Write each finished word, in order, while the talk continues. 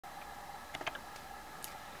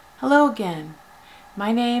Hello again.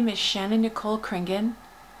 My name is Shannon Nicole Kringen,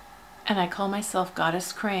 and I call myself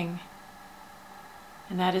Goddess Kring.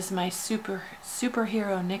 And that is my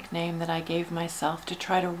superhero nickname that I gave myself to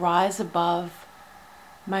try to rise above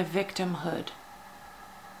my victimhood.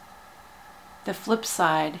 The flip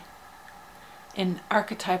side, in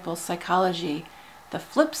archetypal psychology, the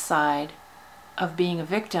flip side of being a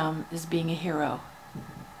victim is being a hero.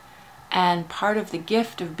 And part of the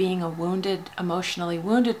gift of being a wounded, emotionally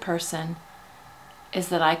wounded person is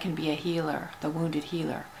that I can be a healer, the wounded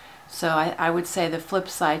healer. So I would say the flip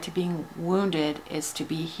side to being wounded is to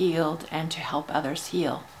be healed and to help others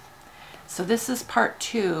heal. So this is part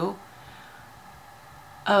 2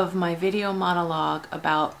 of my video monologue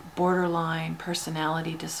about borderline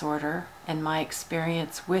personality disorder and my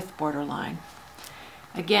experience with borderline.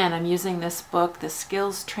 Again, I'm using this book, the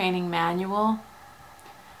Skills Training Manual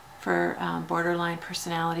for borderline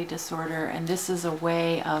personality disorder, and this is a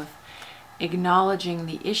way of acknowledging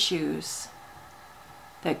the issues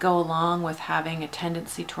that go along with having a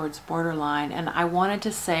tendency towards borderline. And I wanted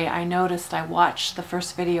to say, I noticed, I watched the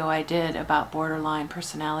first video I did about borderline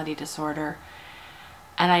personality disorder,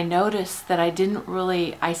 and I noticed that I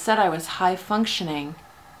said I was high functioning,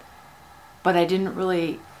 but I didn't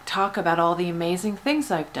really talk about all the amazing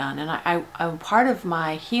things I've done. And I part of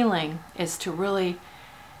my healing is to really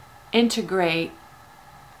integrate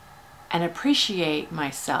and appreciate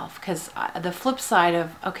myself, because the flip side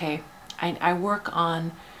of, okay, I work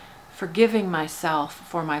on forgiving myself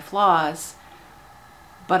for my flaws,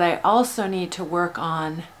 but I also need to work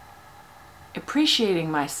on appreciating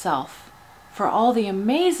myself for all the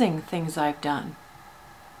amazing things I've done.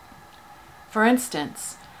 For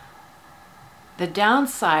instance, the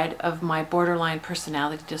downside of my borderline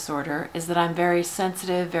personality disorder is that I'm very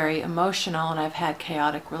sensitive, very emotional, and I've had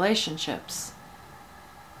chaotic relationships.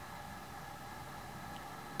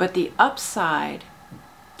 But the upside,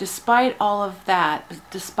 despite all of that,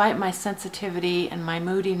 despite my sensitivity and my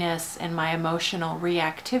moodiness and my emotional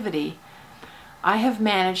reactivity, I have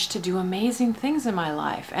managed to do amazing things in my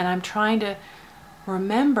life. And I'm trying to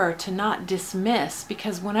remember to not dismiss,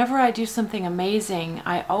 because whenever I do something amazing,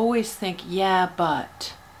 I always think, yeah,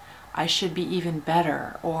 but I should be even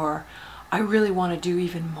better, or I really want to do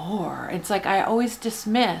even more. It's like I always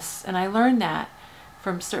dismiss, and I learned that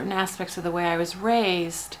from certain aspects of the way I was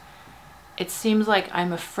raised. It seems like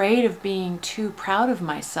I'm afraid of being too proud of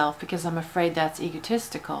myself because I'm afraid that's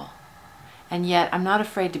egotistical. And yet I'm not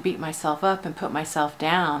afraid to beat myself up and put myself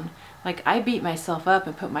down. Like, I beat myself up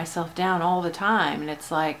and put myself down all the time, and it's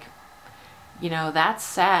like, you know, that's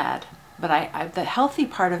sad. But the healthy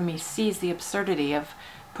part of me sees the absurdity of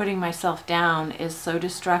putting myself down is so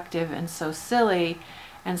destructive and so silly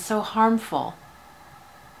and so harmful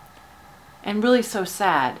and really so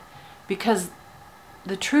sad, because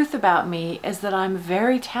the truth about me is that I'm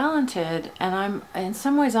very talented, and in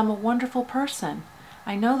some ways I'm a wonderful person.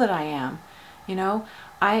 I know that I am. You know,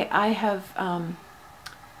 I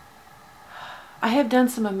have done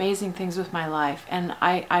some amazing things with my life, and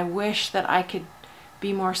I wish that I could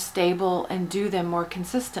be more stable and do them more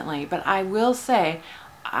consistently. But I will say,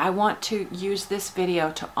 I want to use this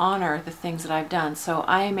video to honor the things that I've done. So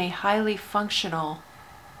I am a highly functional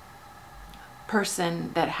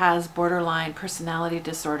person that has borderline personality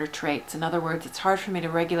disorder traits. In other words, it's hard for me to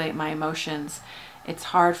regulate my emotions. It's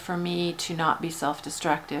hard for me to not be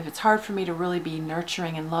self-destructive. It's hard for me to really be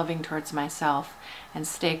nurturing and loving towards myself and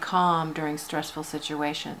stay calm during stressful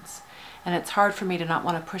situations. And it's hard for me to not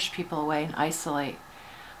want to push people away and isolate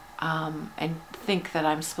and think that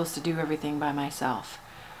I'm supposed to do everything by myself.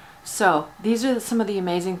 So these are some of the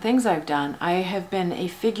amazing things I've done. I have been a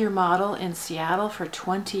figure model in Seattle for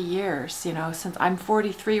 20 years, you know, since I'm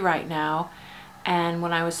 43 right now. And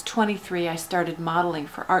when I was 23, I started modeling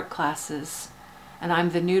for art classes. And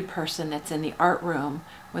I'm the nude person that's in the art room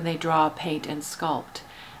when they draw, paint, and sculpt.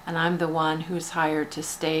 And I'm the one who's hired to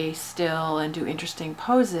stay still and do interesting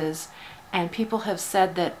poses. And people have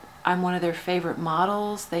said that I'm one of their favorite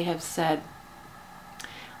models. They have said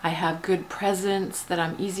I have good presence, that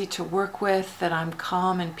I'm easy to work with, that I'm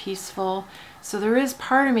calm and peaceful. So there is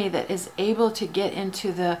part of me that is able to get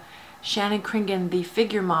into the Shannon Kringen, the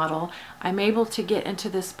figure model. I'm able to get into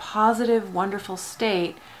this positive, wonderful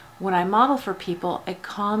state. When I model for people, it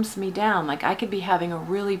calms me down. Like, I could be having a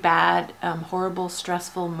really bad, horrible,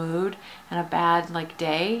 stressful mood and a bad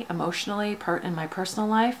day emotionally in my personal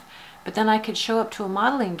life, but then I could show up to a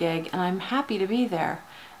modeling gig and I'm happy to be there,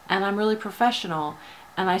 and I'm really professional,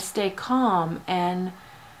 and I stay calm, and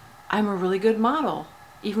I'm a really good model.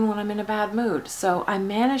 even when I'm in a bad mood. So I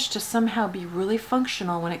managed to somehow be really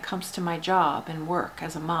functional when it comes to my job and work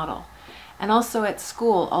as a model. And also at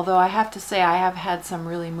school, although I have to say I have had some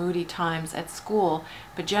really moody times at school,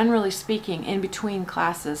 but generally speaking, in between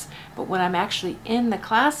classes. But when I'm actually in the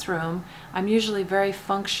classroom, I'm usually very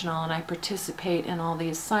functional, and I participate in all the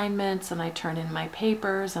assignments, and I turn in my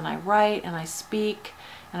papers, and I write, and I speak,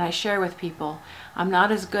 and I share with people. I'm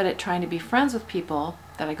not as good at trying to be friends with people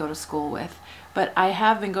that I go to school with, but I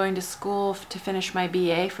have been going to school to finish my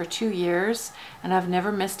BA for 2 years, and I've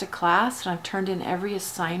never missed a class, and I've turned in every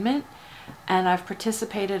assignment, and I've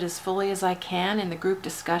participated as fully as I can in the group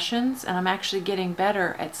discussions, and I'm actually getting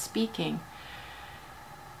better at speaking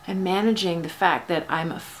and managing the fact that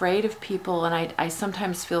I'm afraid of people, and I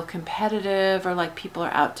sometimes feel competitive or like people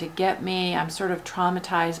are out to get me. I'm sort of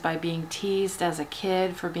traumatized by being teased as a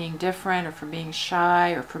kid for being different or for being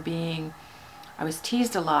shy or for being, I was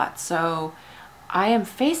teased a lot. So I am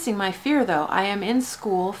facing my fear though. I am in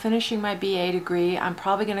school finishing my BA degree. I'm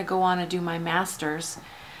probably going to go on and do my master's.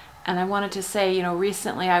 And I wanted to say, you know,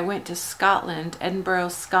 recently I went to Scotland, Edinburgh,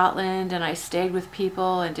 Scotland, and I stayed with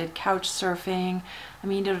people and did couch surfing. I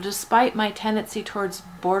mean, you know, despite my tendency towards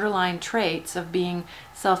borderline traits of being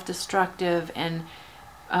self-destructive, and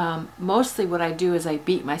mostly what I do is I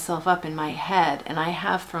beat myself up in my head, and I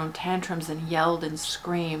have thrown tantrums and yelled and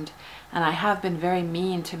screamed, and I have been very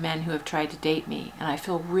mean to men who have tried to date me, and I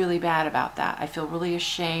feel really bad about that. I feel really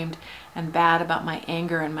ashamed and bad about my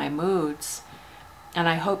anger and my moods. And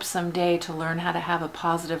I hope someday to learn how to have a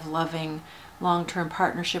positive, loving, long-term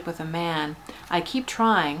partnership with a man. I keep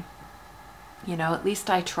trying, you know, at least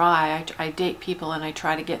I try. I date people and I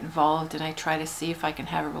try to get involved and I try to see if I can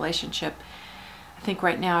have a relationship. I think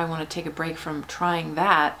right now I want to take a break from trying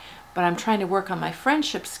that, but I'm trying to work on my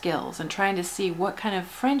friendship skills and trying to see what kind of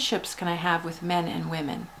friendships can I have with men and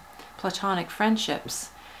women, platonic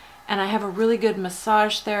friendships. And I have a really good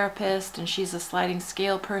massage therapist, and she's a sliding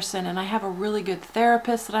scale person, and I have a really good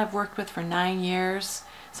therapist that I've worked with for 9 years.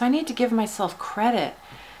 So I need to give myself credit.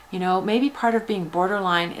 You know, maybe part of being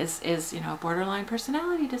borderline is you know, borderline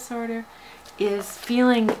personality disorder, is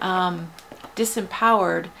feeling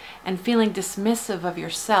disempowered and feeling dismissive of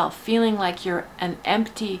yourself, feeling like you're an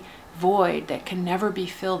empty void that can never be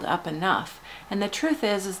filled up enough. And the truth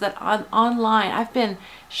is that online, I've been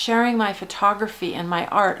sharing my photography and my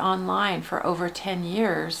art online for over 10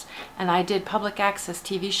 years. And I did public access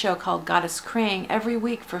TV show called Goddess Kring every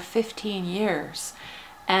week for 15 years.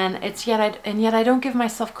 And yet I don't give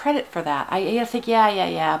myself credit for that. I think,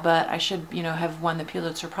 yeah, but I should, you know, have won the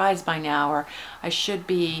Pulitzer Prize by now, or I should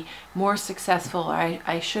be more successful, or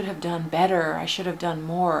I should have done better, I should have done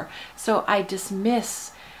more. So I'm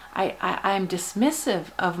dismissive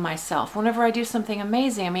of myself whenever I do something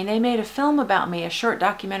amazing. I mean, they made a film about me, a short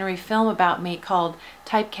documentary film about me called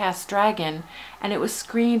Typecast Dragon, and it was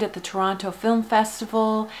screened at the Toronto Film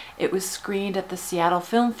Festival, it was screened at the Seattle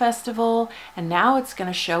Film Festival, and now it's going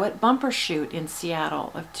to show at Bumbershoot in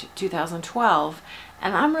Seattle of 2012.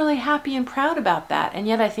 And I'm really happy and proud about that. And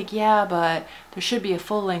yet I think, yeah, but there should be a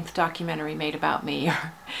full-length documentary made about me.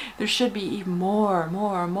 Or there should be even more.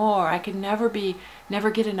 I could never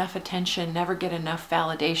get enough attention, never get enough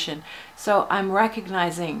validation. So I'm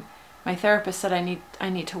recognizing, my therapist said I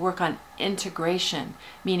need to work on integration,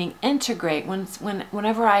 meaning integrate.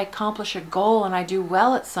 Whenever I accomplish a goal and I do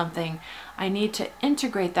well at something, I need to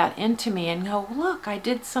integrate that into me and go, look, I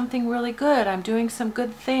did something really good. I'm doing some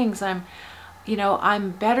good things. I'm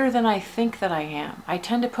better than I think that I am. I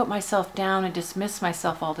tend to put myself down and dismiss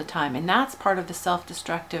myself all the time, and that's part of the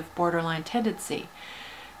self-destructive borderline tendency.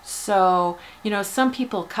 So, you know, some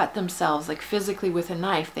people cut themselves like physically with a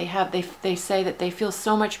knife. They say that they feel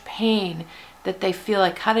so much pain that they feel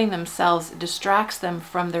like cutting themselves distracts them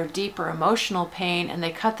from their deeper emotional pain, and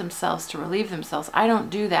they cut themselves to relieve themselves. I don't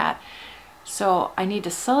do that. So I need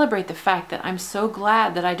to celebrate the fact that I'm so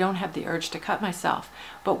glad that I don't have the urge to cut myself.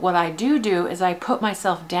 But what I do is I put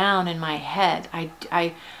myself down in my head.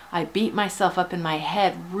 I beat myself up in my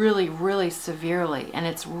head really, really severely, and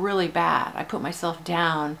it's really bad. I put myself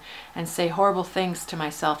down and say horrible things to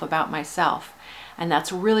myself about myself. And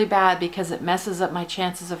that's really bad because it messes up my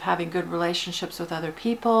chances of having good relationships with other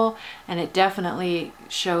people, and it definitely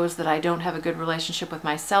shows that I don't have a good relationship with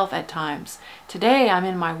myself at times. Today I'm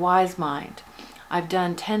in my wise mind. I've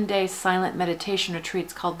done 10-day silent meditation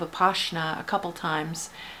retreats called Vipassana a couple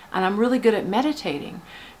times, and I'm really good at meditating.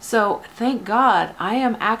 So thank God I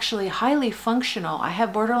am actually highly functional. I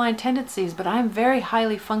have borderline tendencies, but I'm very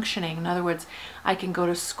highly functioning. In other words, I can go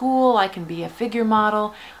to school, I can be a figure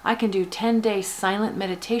model, I can do 10-day silent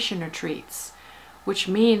meditation retreats which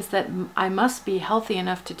means that I must be healthy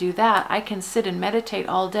enough to do that. I can sit and meditate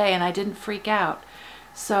all day and I didn't freak out.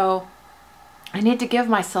 So I need to give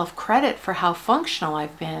myself credit for how functional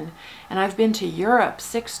I've been. And I've been to Europe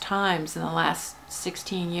 6 times in the last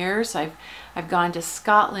 16 years. I've gone to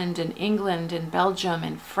Scotland and England and Belgium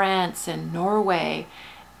and France and Norway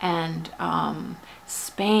and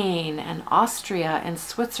Spain and Austria and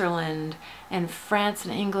Switzerland and France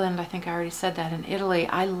and England. I think I already said that, in Italy.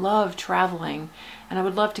 I love traveling, and I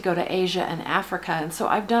would love to go to Asia and Africa. And so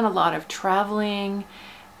I've done a lot of traveling,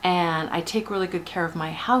 and I take really good care of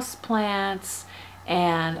my house plants,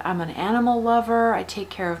 and I'm an animal lover. I take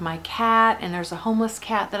care of my cat, and there's a homeless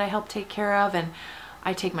cat that I help take care of, and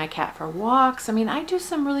I take my cat for walks. I mean, I do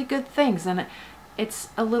some really good things, and it's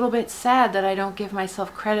a little bit sad that I don't give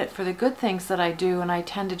myself credit for the good things that I do, and I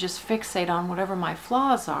tend to just fixate on whatever my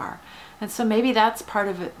flaws are. And so maybe that's part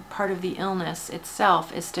of it, part of the illness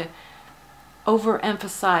itself, is to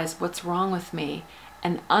overemphasize what's wrong with me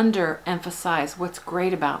and underemphasize what's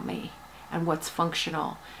great about me and what's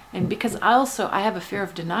functional. And because I have a fear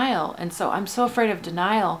of denial, and so I'm so afraid of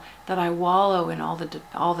denial that I wallow in all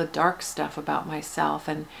the dark stuff about myself.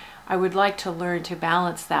 And I would like to learn to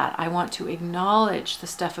balance that. I want to acknowledge the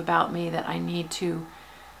stuff about me that I need to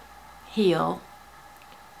heal,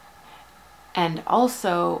 and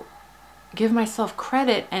also give myself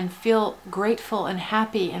credit and feel grateful and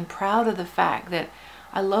happy and proud of the fact that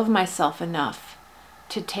I love myself enough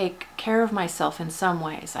to take care of myself in some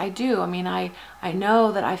ways. I do. I mean, I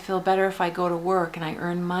know that I feel better if I go to work and I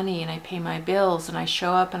earn money and I pay my bills and I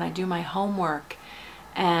show up and I do my homework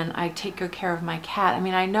and I take good care of my cat. I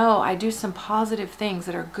mean, I know I do some positive things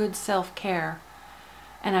that are good self-care,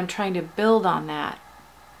 and I'm trying to build on that.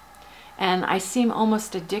 And I seem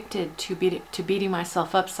almost addicted to beating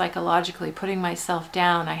myself up psychologically, putting myself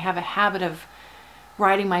down. I have a habit of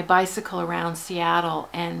riding my bicycle around Seattle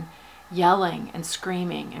and yelling and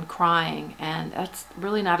screaming and crying, and that's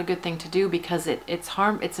really not a good thing to do, because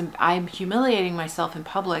I'm humiliating myself in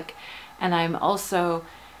public, and I'm also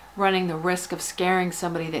running the risk of scaring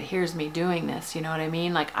somebody that hears me doing this. You know what I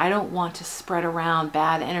mean? Like, I don't want to spread around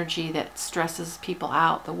bad energy that stresses people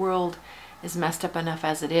out. The world is messed up enough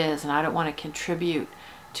as it is, and I don't want to contribute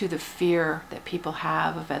to the fear that people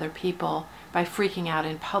have of other people by freaking out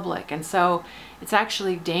in public. And so it's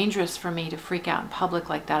actually dangerous for me to freak out in public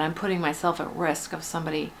like that. I'm putting myself at risk of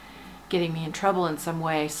somebody getting me in trouble in some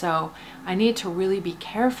way. So I need to really be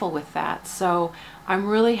careful with that. So I'm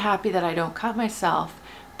really happy that I don't cut myself,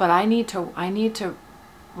 but I need to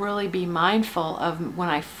really be mindful of when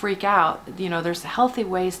I freak out. You know, there's healthy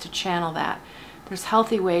ways to channel that. There's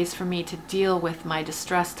healthy ways for me to deal with my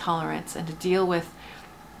distress tolerance and to deal with,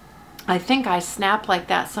 I think I snap like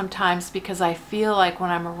that sometimes because I feel like when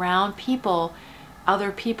I'm around people,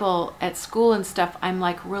 other people at school and stuff, I'm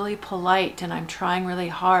like really polite, and I'm trying really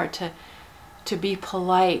hard to be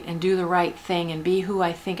polite and do the right thing and be who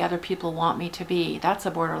I think other people want me to be. That's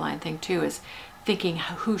a borderline thing too, is thinking,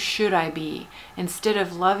 who should I be, instead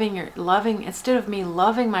of instead of me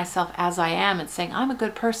loving myself as I am and saying, I'm a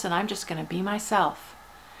good person, I'm just going to be myself.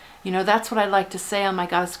 You know, that's what I like to say on my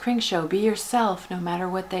Goddess Kring show. Be yourself no matter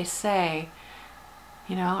what they say.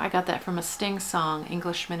 You know, I got that from a Sting song,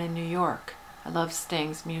 Englishman in New York. I love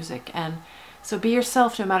Sting's music. And so be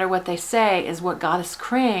yourself no matter what they say is what Goddess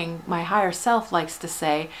Kring, my higher self, likes to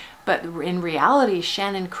say. But in reality,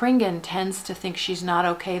 Shannon Kringen tends to think she's not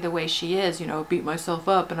okay the way she is. You know, beat myself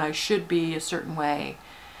up and I should be a certain way.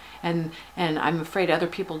 And I'm afraid other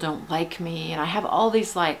people don't like me. And I have all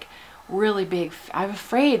these like really big, I'm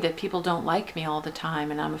afraid that people don't like me all the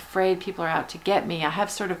time, and I'm afraid people are out to get me. I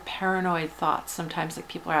have sort of paranoid thoughts sometimes that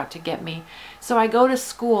people are out to get me. So I go to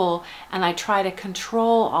school and I try to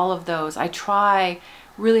control all of those. I try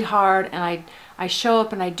really hard, and I show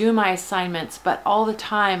up and I do my assignments, but all the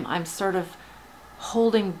time I'm sort of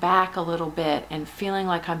holding back a little bit and feeling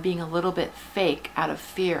like I'm being a little bit fake out of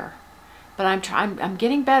fear. But I'm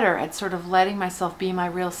getting better at sort of letting myself be my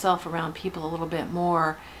real self around people a little bit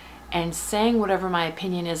more, and saying whatever my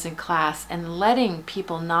opinion is in class, and letting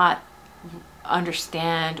people not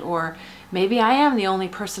understand, or maybe I am the only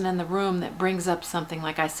person in the room that brings up something.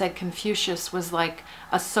 Like I said, Confucius was like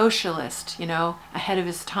a socialist, you know, ahead of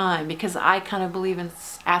his time, because I kind of believe in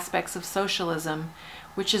aspects of socialism,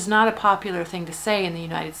 which is not a popular thing to say in the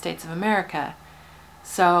United States of America.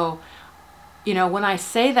 So, you know, when I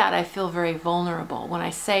say that, I feel very vulnerable. When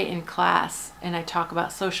I say in class and I talk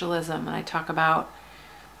about socialism and I talk about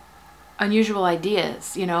unusual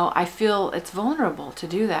ideas, you know, I feel it's vulnerable to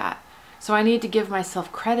do that. So I need to give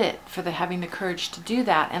myself credit for having the courage to do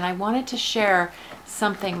that. And I wanted to share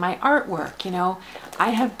something, my artwork. You know,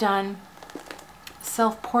 I have done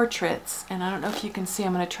self-portraits, and I don't know if you can see,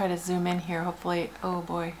 I'm going to try to zoom in here, hopefully, oh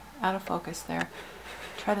boy, out of focus there.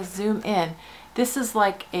 Try to zoom in. This is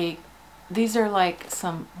like these are like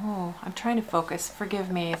some, oh, I'm trying to focus,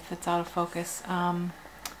 forgive me if it's out of focus.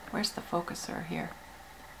 Where's the focuser here?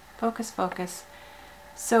 Focus, focus.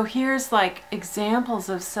 So here's like examples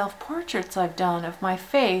of self-portraits I've done of my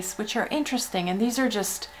face, which are interesting, and these are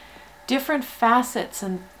just different facets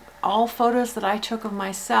and all photos that I took of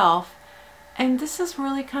myself. And this is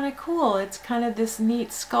really kind of cool. It's kind of this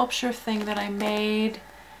neat sculpture thing that I made.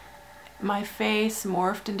 My face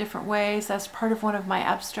morphed in different ways. That's part of one of my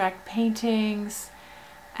abstract paintings.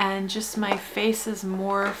 And just my face is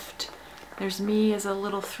morphed. There's me as a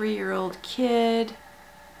little 3-year-old kid.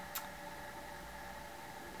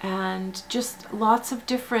 And just lots of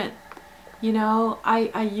different, you know,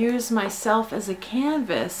 I use myself as a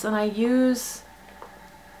canvas, and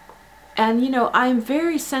and you know, I'm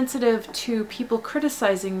very sensitive to people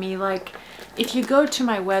criticizing me. Like, if you go to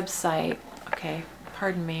my website, okay,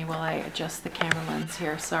 pardon me while I adjust the camera lens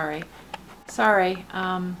here, sorry,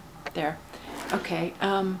 there, okay,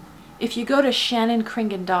 if you go to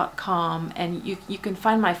shannonkringen.com, and you can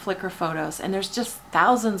find my Flickr photos, and there's just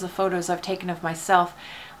thousands of photos I've taken of myself.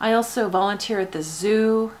 I also volunteer at the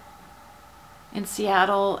zoo in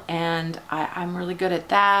Seattle, and I'm really good at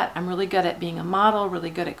that. I'm really good at being a model, really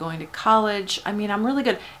good at going to college. I mean, I'm really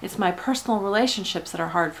good. It's my personal relationships that are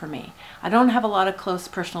hard for me. I don't have a lot of close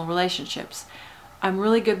personal relationships. I'm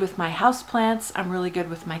really good with my houseplants. I'm really good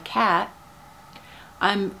with my cat.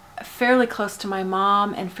 I'm fairly close to my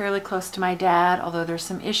mom and fairly close to my dad, although there's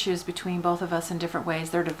some issues between both of us in different ways.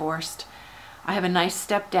 They're divorced. I have a nice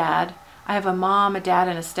stepdad. I have a mom, a dad,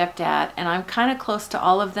 and a stepdad, and I'm kind of close to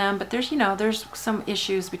all of them, but there's, you know, there's some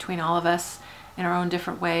issues between all of us in our own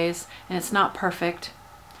different ways, and it's not perfect.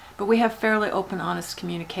 But we have fairly open, honest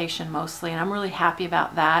communication mostly, and I'm really happy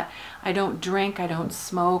about that. I don't drink, I don't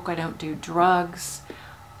smoke, I don't do drugs,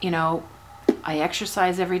 you know, I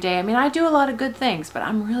exercise every day. I mean, I do a lot of good things, but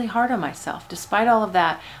I'm really hard on myself. Despite all of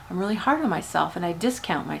that, I'm really hard on myself, and I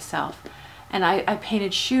discount myself. And I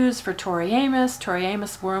painted shoes for Tori Amos. Tori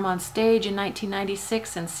Amos wore them on stage in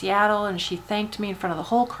 1996 in Seattle, and she thanked me in front of the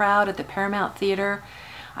whole crowd at the Paramount Theater.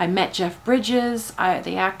 I met Jeff Bridges,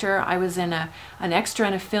 the actor. I was in an extra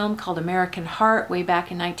in a film called American Heart way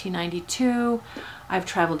back in 1992. I've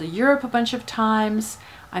traveled to Europe a bunch of times.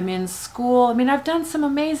 I'm in school. I mean, I've done some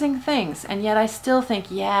amazing things, and yet I still think,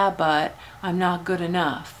 yeah, but I'm not good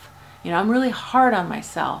enough. You know, I'm really hard on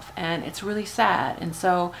myself, and it's really sad. And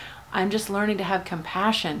so I'm just learning to have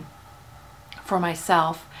compassion for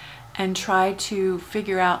myself and try to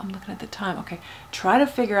figure out, I'm looking at the time, okay, try to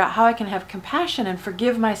figure out how I can have compassion and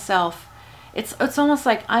forgive myself. It's almost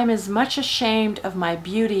like I'm as much ashamed of my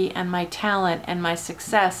beauty and my talent and my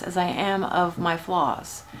success as I am of my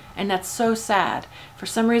flaws. And that's so sad. For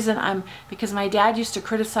some reason, because my dad used to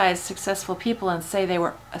criticize successful people and say they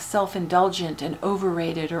were self-indulgent and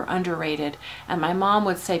overrated or underrated. And my mom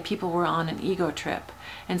would say people were on an ego trip.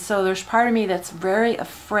 And so there's part of me that's very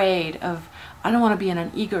afraid of, I don't want to be on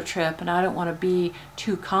an ego trip, and I don't want to be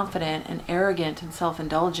too confident and arrogant and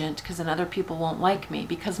self-indulgent, because then other people won't like me,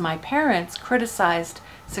 because my parents criticized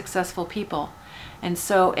successful people. And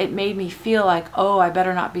so it made me feel like, oh, I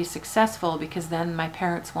better not be successful because then my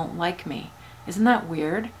parents won't like me. Isn't that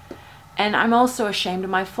weird? And I'm also ashamed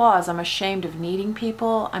of my flaws. I'm ashamed of needing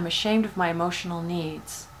people. I'm ashamed of my emotional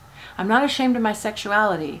needs. I'm not ashamed of my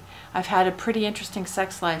sexuality. I've had a pretty interesting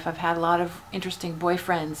sex life. I've had a lot of interesting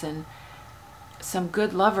boyfriends and some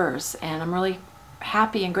good lovers, and I'm really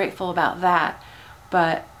happy and grateful about that.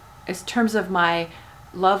 But in terms of my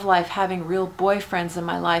love life, having real boyfriends in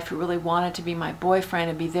my life who really wanted to be my boyfriend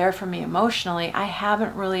and be there for me emotionally, I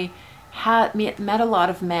haven't really met a lot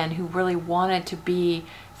of men who really wanted to be,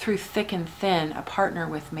 through thick and thin, a partner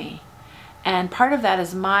with me. And part of that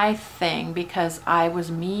is my thing, because I was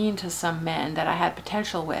mean to some men that I had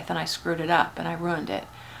potential with, and I screwed it up and I ruined it.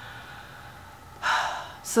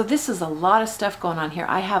 So this is a lot of stuff going on here.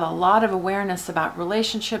 I have a lot of awareness about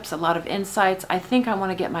relationships, a lot of insights. I think I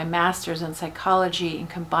want to get my master's in psychology and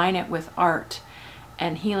combine it with art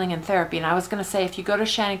and healing and therapy. And I was going to say, if you go to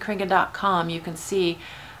shannonkringen.com, you can see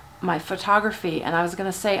my photography. And I was going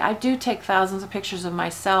to say, I do take thousands of pictures of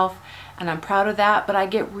myself, and I'm proud of that, but I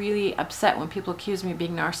get really upset when people accuse me of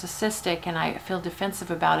being narcissistic, and I feel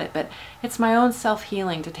defensive about it. But it's my own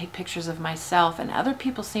self-healing to take pictures of myself, and other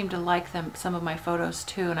people seem to like some of my photos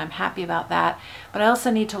too, and I'm happy about that. But I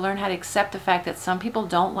also need to learn how to accept the fact that some people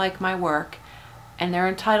don't like my work, and they're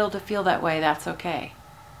entitled to feel that way. That's okay.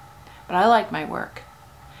 But I like my work.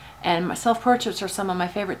 And my self-portraits are some of my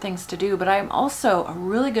favorite things to do, but I'm also a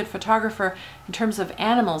really good photographer in terms of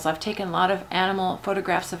animals. I've taken a lot of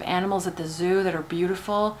photographs of animals at the zoo that are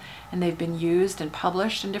beautiful, and they've been used and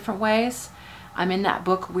published in different ways. I'm in that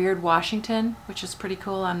book, Weird Washington, which is pretty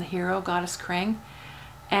cool. I'm the hero, Goddess Kring.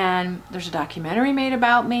 And there's a documentary made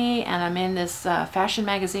about me, and I'm in this fashion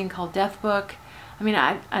magazine called Death Book. I mean,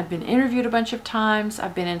 I've been interviewed a bunch of times.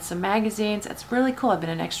 I've been in some magazines. It's really cool. I've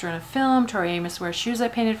been an extra in a film. Tori Amos wears shoes I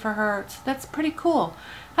painted for her. That's pretty cool.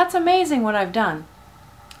 That's amazing what I've done.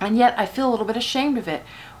 And yet I feel a little bit ashamed of it.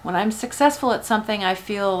 When I'm successful at something, I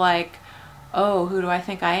feel like, oh, who do I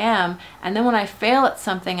think I am? And then when I fail at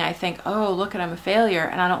something, I think, oh, look at, I'm a failure,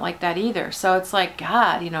 and I don't like that either. So it's like,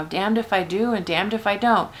 God, you know, damned if I do and damned if I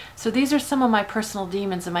don't. So these are some of my personal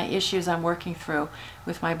demons and my issues I'm working through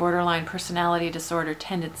with my borderline personality disorder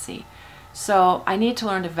tendency. So I need to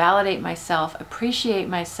learn to validate myself, appreciate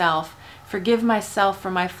myself, forgive myself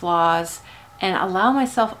for my flaws, and allow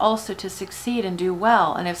myself also to succeed and do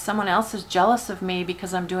well. And if someone else is jealous of me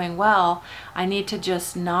because I'm doing well, I need to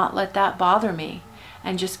just not let that bother me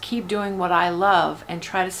and just keep doing what I love and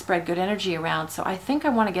try to spread good energy around. So I think I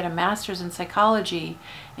want to get a master's in psychology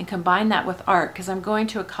and combine that with art, because I'm going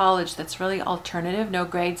to a college that's really alternative, no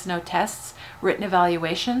grades, no tests, written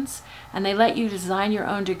evaluations, and they let you design your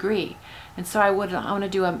own degree. And so I want to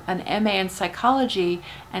do an MA in psychology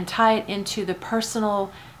and tie it into the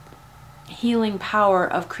personal healing power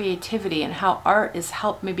of creativity and how art has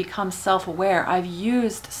helped me become self-aware. I've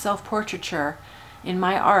used self-portraiture in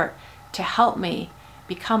my art to help me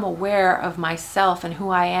become aware of myself and who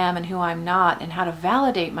I am and who I'm not, and how to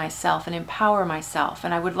validate myself and empower myself.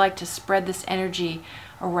 And I would like to spread this energy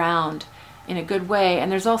around in a good way. And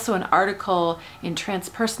there's also an article in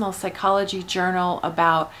Transpersonal Psychology Journal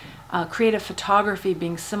about creative photography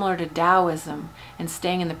being similar to Taoism and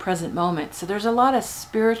staying in the present moment. So there's a lot of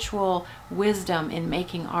spiritual wisdom in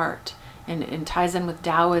making art, and ties in with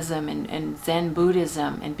Taoism and Zen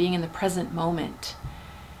Buddhism and being in the present moment.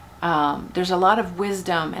 There's a lot of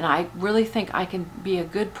wisdom, and I really think I can be a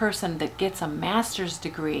good person that gets a master's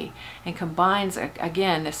degree and combines,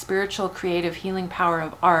 again, the spiritual, creative, healing power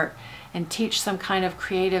of art, and teach some kind of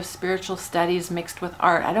creative spiritual studies mixed with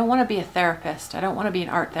art. I don't want to be a therapist. I don't want to be an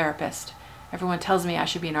art therapist. Everyone tells me I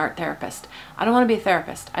should be an art therapist. I don't want to be a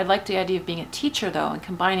therapist. I'd like the idea of being a teacher, though, and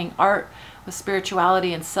combining art with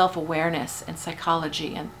spirituality and self-awareness and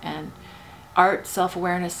psychology, and art,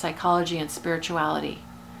 self-awareness, psychology, and spirituality.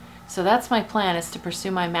 So that's my plan, is to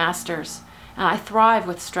pursue my master's. And I thrive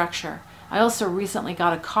with structure. I also recently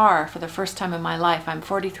got a car for the first time in my life. I'm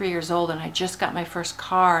 43 years old, and I just got my first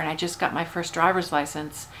car, and I just got my first driver's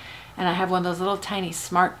license. And I have one of those little tiny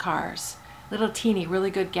smart cars. Little teeny,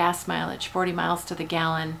 really good gas mileage, 40 miles to the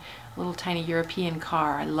gallon, little tiny European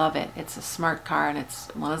car. I love it. It's a smart car, and it's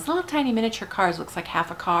one of those little tiny miniature cars. Looks like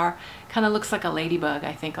half a car. Kind of looks like a ladybug,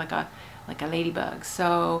 I think, like a ladybug.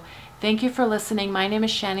 So thank you for listening. My name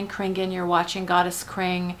is Shannon Kringen. You're watching Goddess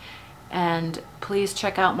Kring. And please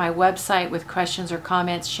check out my website with questions or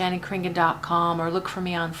comments, shannonkringen.com, or look for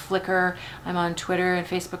me on Flickr. I'm on Twitter and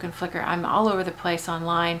Facebook and Flickr. I'm all over the place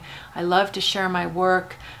online. I love to share my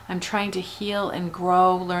work. I'm trying to heal and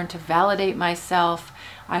grow, learn to validate myself.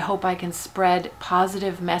 I hope I can spread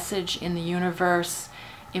positive message in the universe,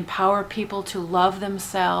 empower people to love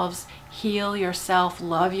themselves, heal yourself,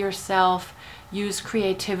 love yourself, use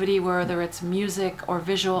creativity, whether it's music or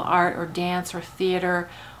visual art or dance or theater,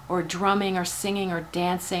 or drumming or singing or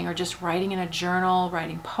dancing, or just writing in a journal,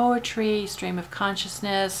 writing poetry, stream of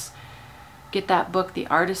consciousness. Get that book, The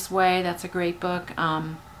Artist's Way. That's a great book.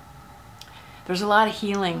 There's a lot of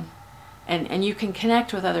healing, and you can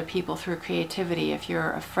connect with other people through creativity if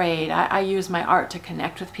you're afraid. I use my art to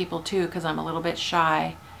connect with people too, because I'm a little bit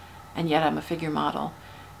shy, and yet I'm a figure model.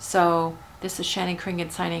 So this is Shannon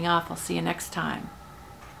Kringen signing off. I'll see you next time.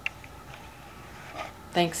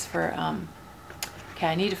 Thanks for okay,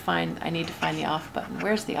 I need to find the off button.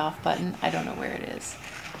 Where's the off button? I don't know where it is.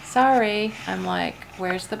 Sorry. I'm like,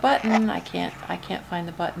 where's the button? I can't find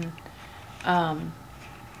the button.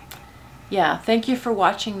 Yeah, thank you for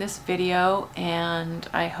watching this video, and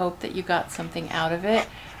I hope that you got something out of it.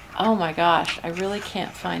 Oh my gosh, I really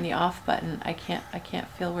can't find the off button. I can't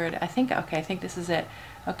feel where it, I think this is it.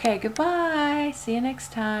 Okay, goodbye. See you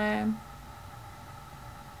next time.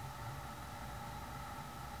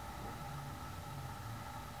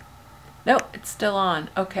 Nope, it's still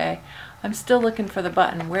on. Okay, I'm still looking for the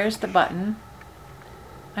button. Where's the button?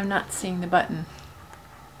 I'm not seeing the button.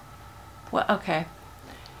 Well, okay.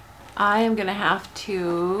 I am gonna have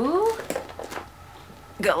to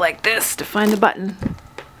go like this to find the button.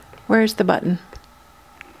 Where's the button?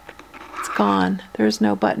 It's gone. gone. There's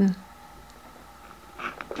no button.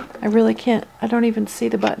 I really can't, I don't even see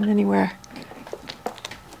the button anywhere.